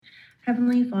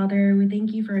Heavenly Father, we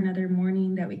thank you for another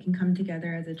morning that we can come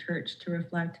together as a church to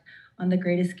reflect on the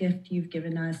greatest gift you've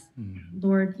given us.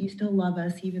 Lord, you still love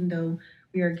us even though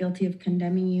we are guilty of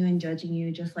condemning you and judging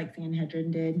you just like Sanhedrin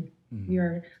did. We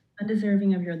are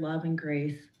undeserving of your love and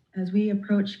grace. As we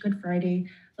approach Good Friday,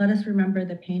 let us remember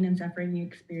the pain and suffering you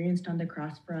experienced on the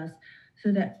cross for us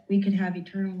so that we could have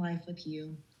eternal life with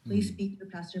you. Please speak through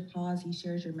Pastor Paul as he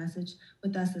shares your message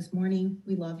with us this morning.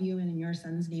 We love you, and in your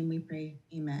son's name we pray.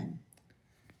 Amen.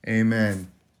 Amen.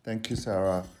 Thank you,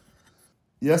 Sarah.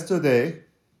 Yesterday,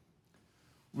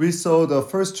 we saw the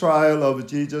first trial of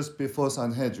Jesus before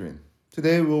Sanhedrin.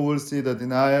 Today, we will see the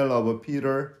denial of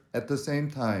Peter at the same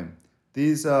time.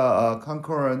 These are a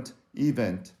concurrent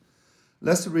event.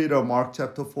 Let's read Mark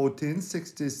chapter 14,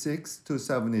 66 to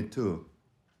 72.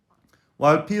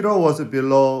 While Peter was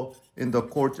below in the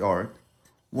courtyard,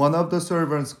 one of the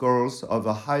servants' girls of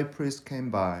the high priest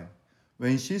came by.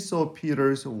 When she saw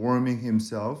Peter warming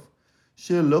himself,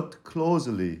 she looked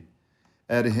closely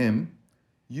at him.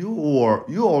 You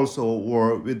also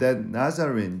were with that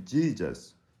Nazarene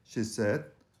Jesus, she said,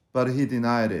 but he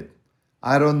denied it.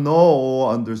 I don't know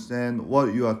or understand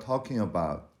what you are talking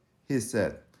about, he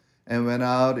said, and went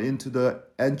out into the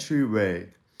entryway.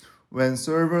 When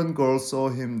servant girl saw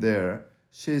him there,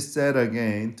 she said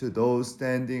again to those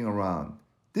standing around,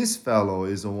 this fellow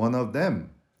is one of them.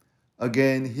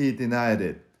 Again he denied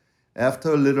it.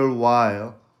 After a little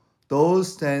while,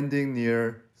 those standing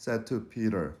near said to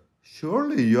Peter,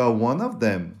 surely you are one of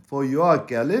them, for you are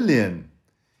Galilean.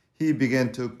 He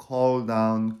began to call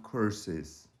down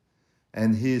curses,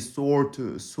 and he swore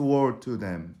to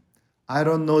them, I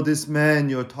don't know this man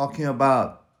you're talking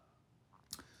about.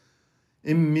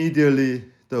 Immediately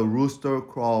the rooster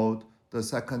crowed the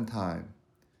second time.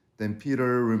 Then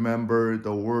Peter remembered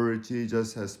the word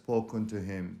Jesus had spoken to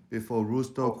him. Before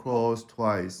rooster crows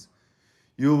twice,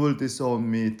 you will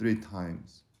disown me 3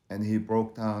 times. And he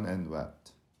broke down and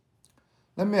wept.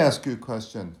 Let me ask you a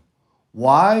question.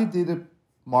 Why did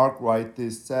Mark write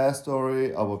this sad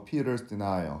story of Peter's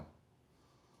denial?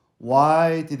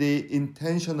 Why did he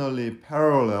intentionally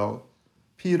parallel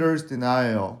Peter's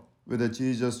denial with the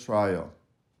Jesus trial?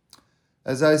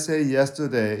 As I said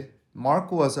yesterday,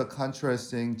 Mark was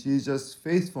contrasting Jesus'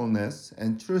 faithfulness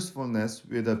and truthfulness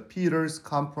with Peter's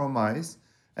compromise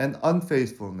and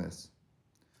unfaithfulness.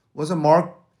 Was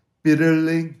Mark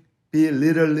belittling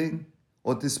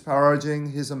or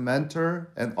disparaging his mentor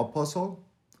and apostle?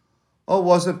 Or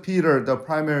was Peter, the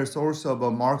primary source of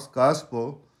Mark's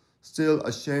gospel, still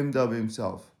ashamed of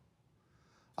himself?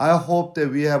 I hope that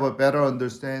we have a better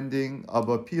understanding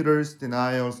of Peter's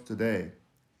denials today.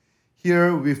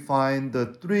 Here we find the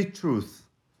 3 truths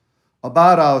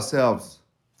about ourselves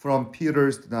from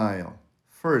Peter's denial.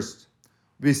 First,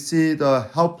 we see the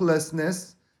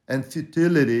helplessness and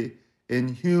futility in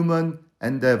human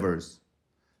endeavors.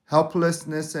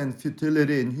 Helplessness and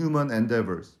futility in human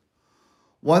endeavors.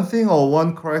 One thing or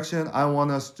one correction I want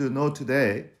us to know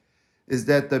today is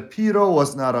that the Peter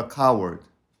was not a coward.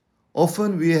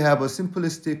 Often we have a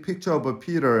simplistic picture of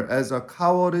Peter as a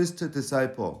cowardice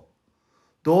disciple.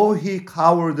 Though he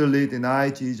cowardly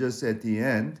denied Jesus at the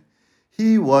end,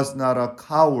 he was not a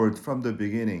coward from the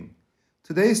beginning.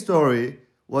 Today's story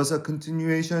was a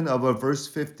continuation of verse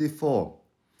 54.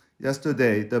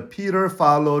 Yesterday, the Peter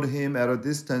followed him at a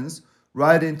distance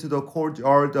right into the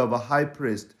courtyard of a high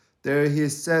priest. There he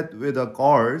sat with the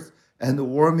guards and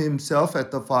warmed himself at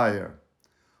the fire.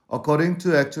 According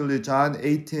to John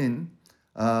 18,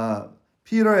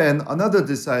 Peter and another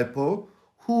disciple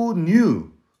who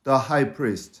knew the high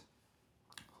priest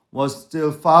was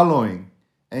still following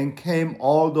and came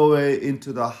all the way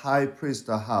into the high priest's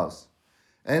house.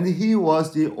 And he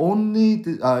was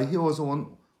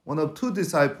one of 2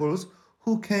 disciples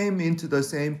who came into the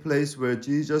same place where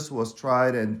Jesus was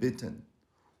tried and beaten.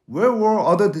 Where were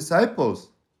other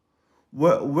disciples?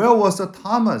 Where was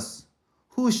Thomas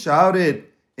who shouted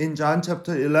in John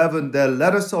chapter 11 that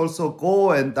let us also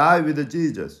go and die with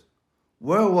Jesus?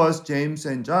 Where was James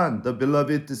and John, the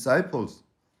beloved disciples?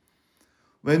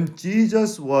 When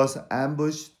Jesus was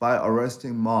ambushed by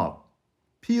arresting mob,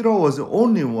 Peter was the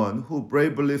only one who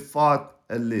bravely fought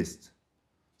at least.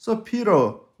 So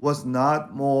Peter was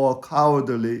not more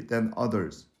cowardly than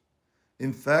others.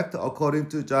 In fact, according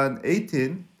to John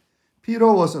 18,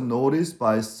 Peter was noticed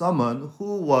by someone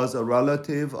who was a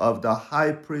relative of the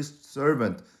high priest's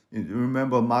servant. You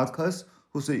remember Malchus,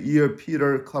 whose ear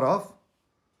Peter cut off?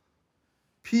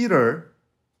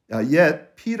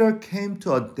 Yet Peter came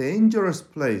to a dangerous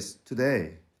place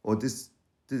today, or this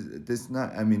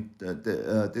night.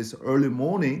 This early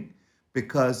morning,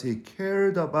 because he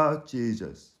cared about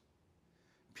Jesus.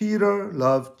 Peter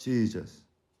loved Jesus.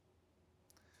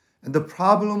 And the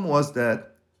problem was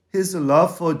that his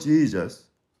love for Jesus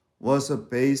was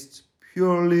based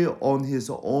purely on his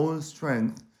own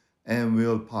strength and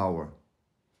willpower.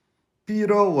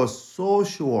 Peter was so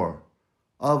sure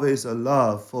of his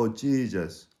love for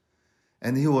Jesus,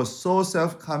 and he was so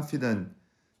self confident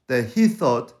that he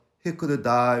thought he could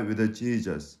die with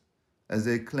Jesus, as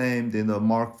they claimed in the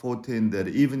Mark 14 that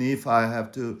even if I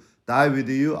have to die with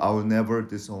you, I will never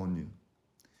disown you.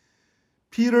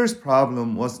 Peter's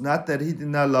problem was not that he did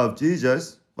not love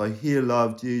Jesus, but he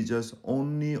loved Jesus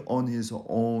only on his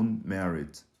own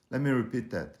merit. Let me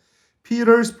repeat that.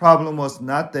 Peter's problem was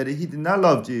not that he did not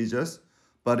love Jesus,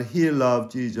 but he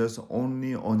loved Jesus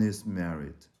only on his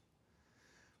merit.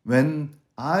 When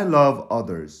I love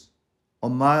others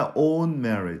on my own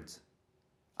merit,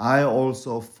 I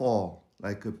also fall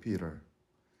like a Peter.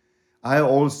 I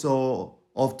also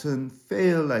often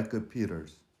fail like a Peter.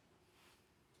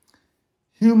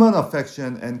 Human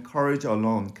affection and courage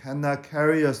alone cannot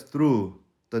carry us through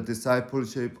the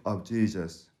discipleship of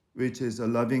Jesus, which is a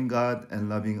loving God and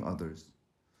loving others.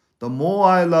 The more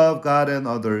I love God and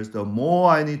others, the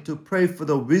more I need to pray for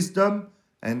the wisdom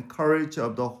and courage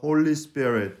of the Holy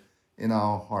Spirit in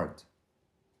our heart.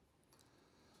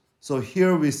 So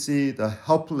here we see the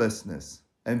helplessness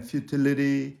and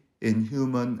futility in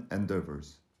human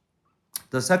endeavors.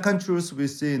 The second truth we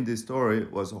see in this story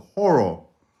was horror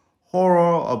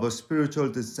of a spiritual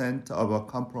descent of our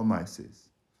compromises.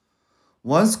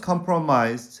 Once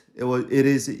compromised, it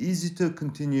is easy to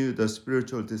continue the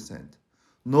spiritual descent.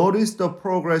 Notice the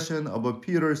progression of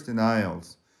Peter's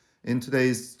denials in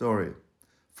today's story.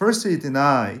 First, he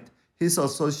denied his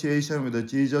association with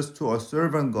Jesus to a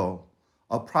servant girl,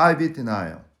 a private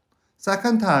denial.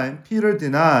 Second time, Peter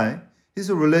denied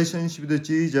his relationship with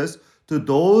Jesus to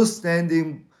those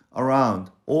standing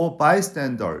around or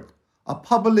bystanders, a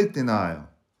public denial.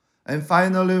 And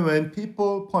finally, when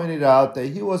people pointed out that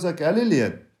he was a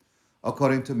Galilean,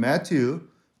 according to Matthew,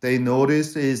 they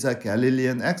noticed his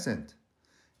Galilean accent.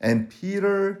 And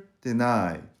Peter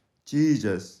denied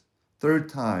Jesus third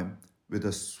time with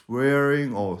a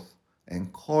swearing oath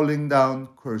and calling down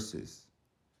curses.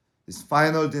 His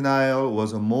final denial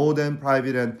was more than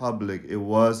private and public. It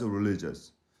was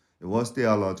religious. It was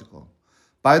theological.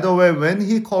 By the way, when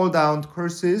he called down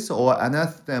curses or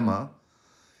anathema,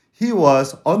 he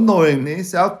was unknowingly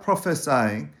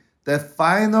self-prophesying that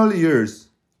final years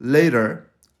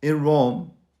later in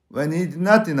Rome, when he did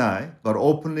not deny but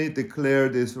openly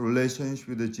declared his relationship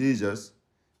with Jesus,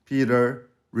 Peter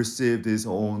received his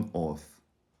own oath.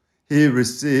 He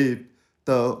received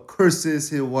the curses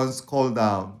he once called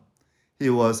down. He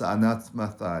was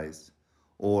anathematized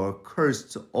or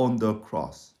cursed on the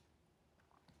cross.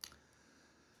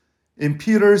 In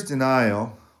Peter's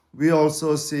denial, we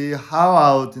also see how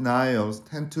our denials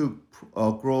tend to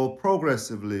grow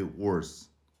progressively worse.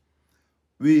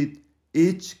 With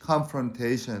each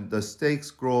confrontation, the stakes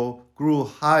grew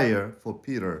higher for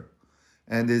Peter,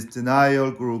 and his denial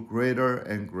grew greater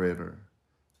and greater.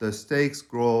 The stakes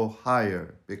grow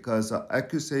higher because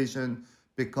accusation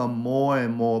become more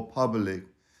and more public,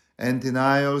 and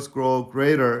denials grow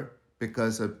greater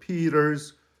because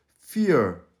Peter's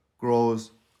fear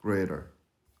grows greater.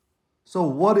 So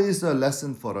what is the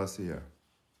lesson for us here?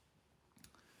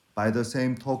 By the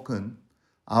same token,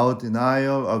 our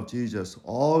denial of Jesus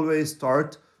always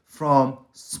starts from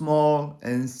small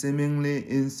and seemingly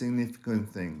insignificant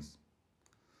things.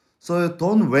 So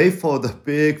don't wait for the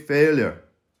big failure.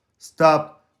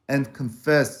 Stop and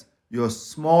confess your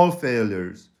small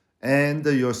failures and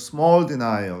your small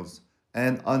denials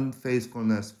and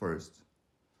unfaithfulness first.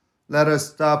 Let us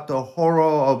stop the horror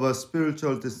of a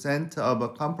spiritual descent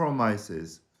of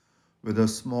compromises with a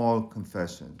small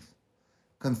confessions.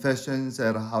 Confessions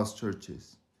at house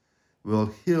churches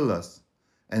will heal us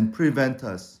and prevent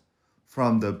us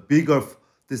from the bigger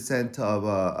descent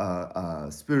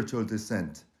of spiritual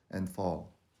descent and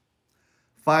fall.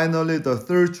 Finally, the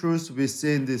third truth we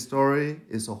see in this story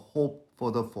is a hope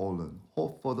for the fallen.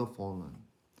 Hope for the fallen.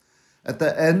 At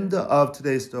the end of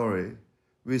today's story,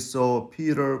 we saw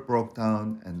Peter broke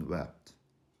down and wept.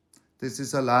 This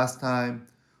is the last time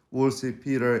we'll see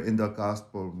Peter in the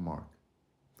Gospel of Mark.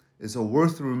 It's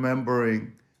worth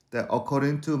remembering that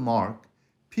according to Mark,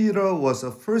 Peter was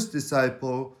the first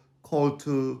disciple called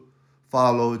to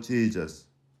follow Jesus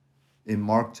in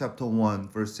Mark chapter 1,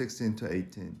 verse 16 to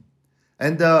 18.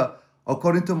 And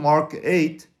according to Mark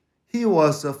 8, he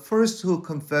was the first who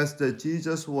confessed that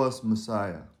Jesus was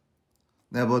Messiah.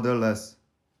 Nevertheless,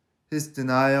 his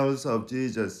denials of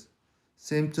Jesus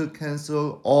seem to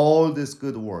cancel all this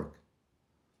good work.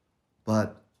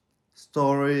 But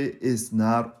story is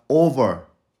not over.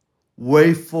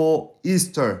 Wait for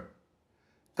Easter.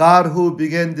 God, who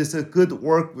began this good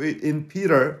work in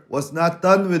Peter, was not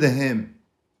done with him,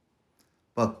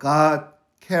 but God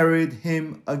carried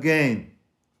him again.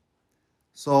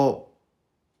 So,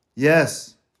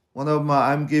 yes,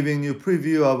 I'm giving you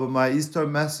preview of my Easter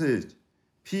message.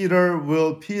 Peter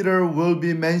will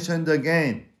be mentioned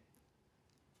again.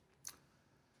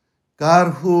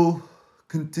 God, who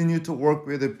continued to work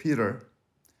with Peter,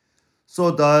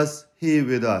 so does he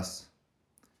with us.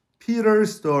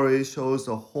 Peter's story shows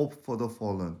a hope for the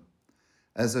fallen.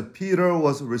 As Peter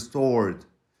was restored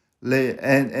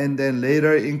and then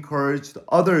later encouraged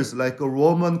others like a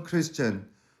Roman Christian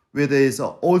with his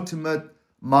ultimate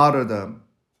martyrdom,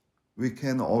 we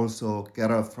can also get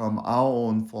up from our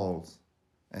own faults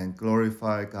and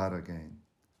glorify God again.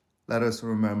 Let us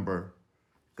remember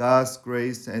God's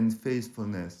grace and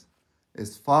faithfulness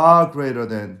is far greater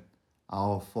than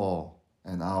our fall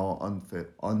and our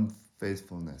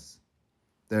unfaithfulness.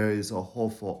 There is a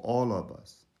hope for all of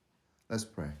us. Let's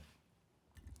pray.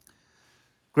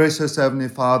 Gracious Heavenly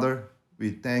Father,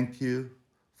 we thank you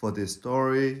for this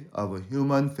story of a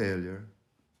human failure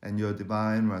and your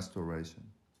divine restoration.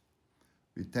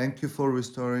 We thank you for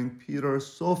restoring Peter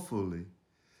so fully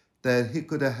that he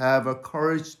could have a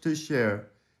courage to share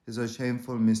his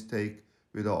shameful mistake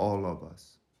with all of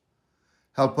us.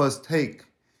 Help us take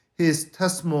his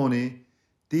testimony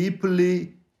deep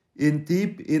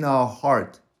in our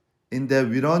heart, in that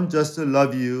we don't just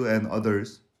love you and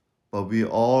others, but we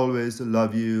always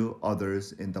love you,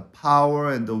 others, in the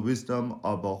power and the wisdom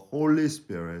of the Holy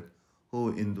Spirit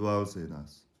who indwells in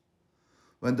us.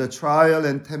 When the trial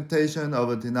and temptation of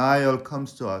a denial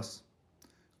comes to us,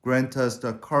 grant us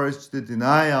the courage to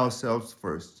deny ourselves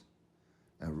first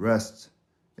and rest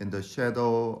in the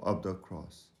shadow of the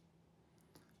cross.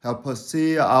 Help us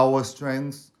see our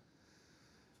strength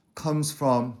comes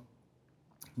from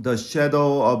the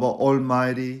shadow of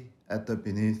Almighty at the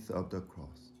beneath of the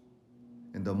cross.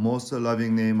 In the most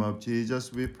loving name of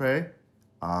Jesus we pray.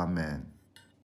 Amen.